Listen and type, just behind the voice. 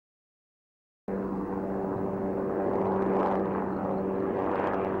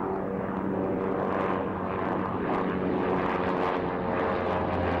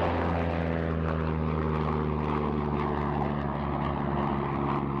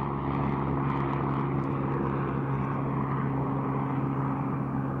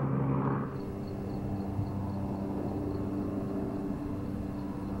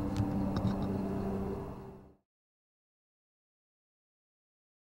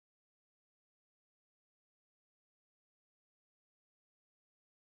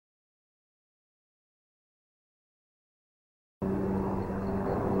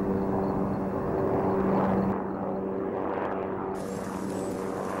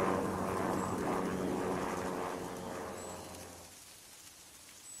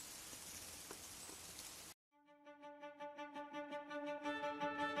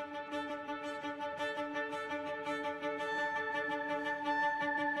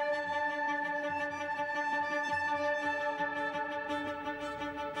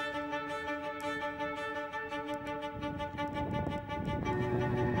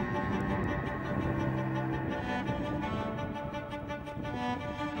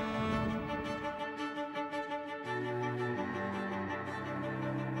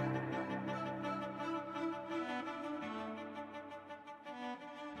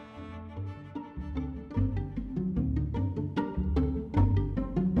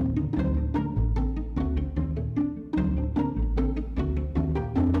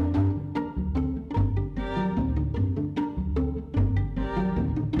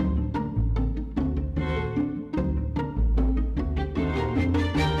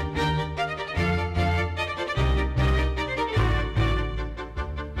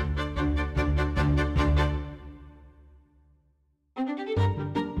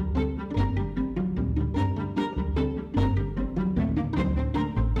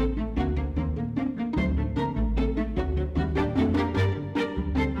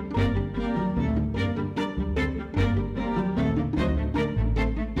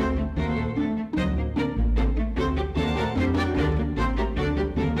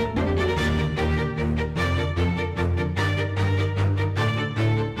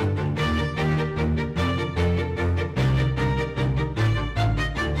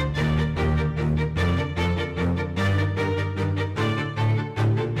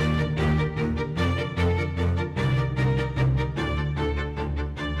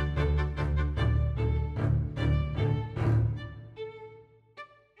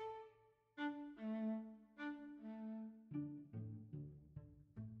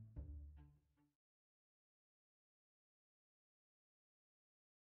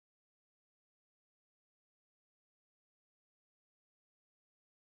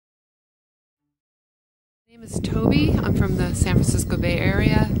My name is Toby. I'm from the San Francisco Bay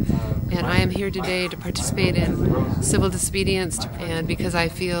Area, and I am here today to participate in civil disobedience, and because I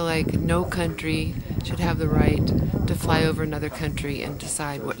feel like no country should have the right to fly over another country and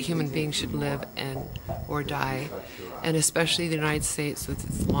decide what human beings should live or die, and especially the United States with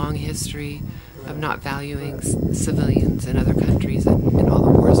its long history of not valuing civilians in other countries and in all the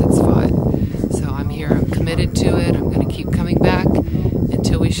wars it's fought. So I'm here, I'm committed to it, I'm going to keep coming back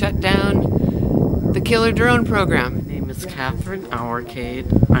until we shut down the killer drone program. My name is Catherine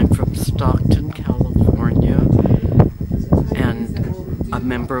Auercade. I'm from Stockton, California, and a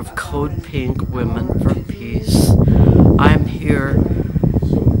member of Code Pink Women for Peace. I'm here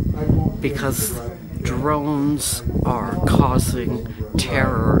because drones are causing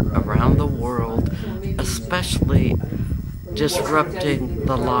terror around the world, especially disrupting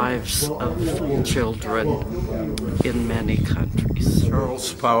the lives of children in many countries.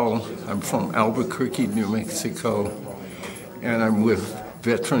 Charles Powell. I'm from Albuquerque, New Mexico, and I'm with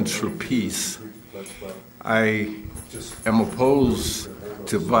Veterans for Peace. I am opposed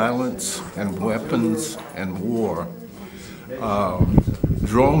to violence and weapons and war.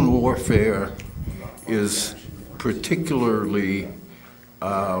 Drone warfare is particularly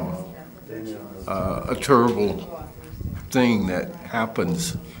a terrible thing that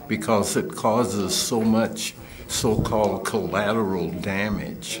happens because it causes so much so-called collateral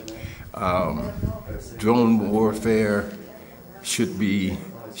damage. Drone warfare should be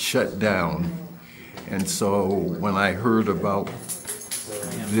shut down. And so when I heard about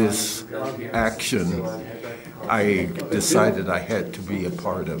this action, I decided I had to be a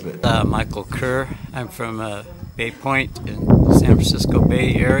part of it. Michael Kerr. I'm from Bay Point in the San Francisco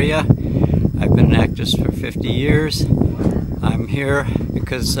Bay Area. I've been an activist for 50 years. I'm here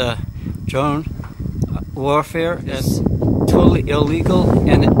because drone warfare is totally illegal,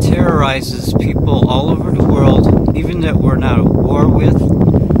 and it terrorizes people all over the world, even that we're not at war with.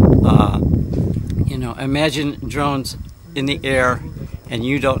 Imagine drones in the air and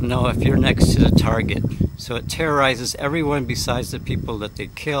you don't know if you're next to the target. So it terrorizes everyone besides the people that they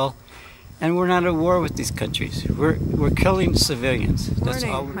kill. And we're not at war with these countries. We're killing civilians. Good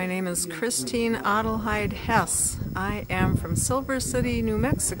morning. My name is Christine Adelheid Hess. I am from Silver City, New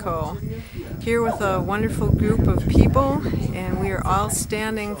Mexico, here with a wonderful group of people, and we are all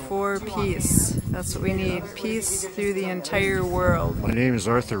standing for peace. That's what we need, peace through the entire world. My name is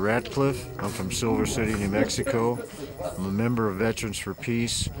Arthur Ratcliffe. I'm from Silver City, New Mexico. I'm a member of Veterans for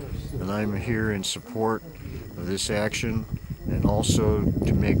Peace, and I'm here in support of this action, and also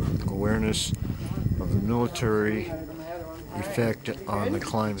to make awareness of the military effect on the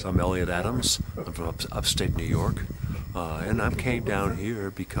climate. I'm Elliot Adams. I'm from upstate New York, and I came down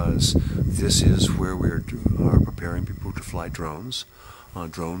here because this is where we are preparing people to fly drones.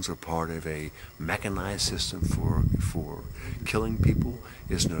 Drones are part of a mechanized system for killing people.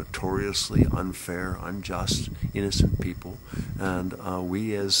 It's notoriously unfair, unjust, innocent people, and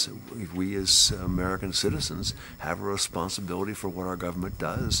we as American citizens have a responsibility for what our government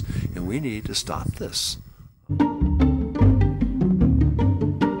does, and we need to stop this.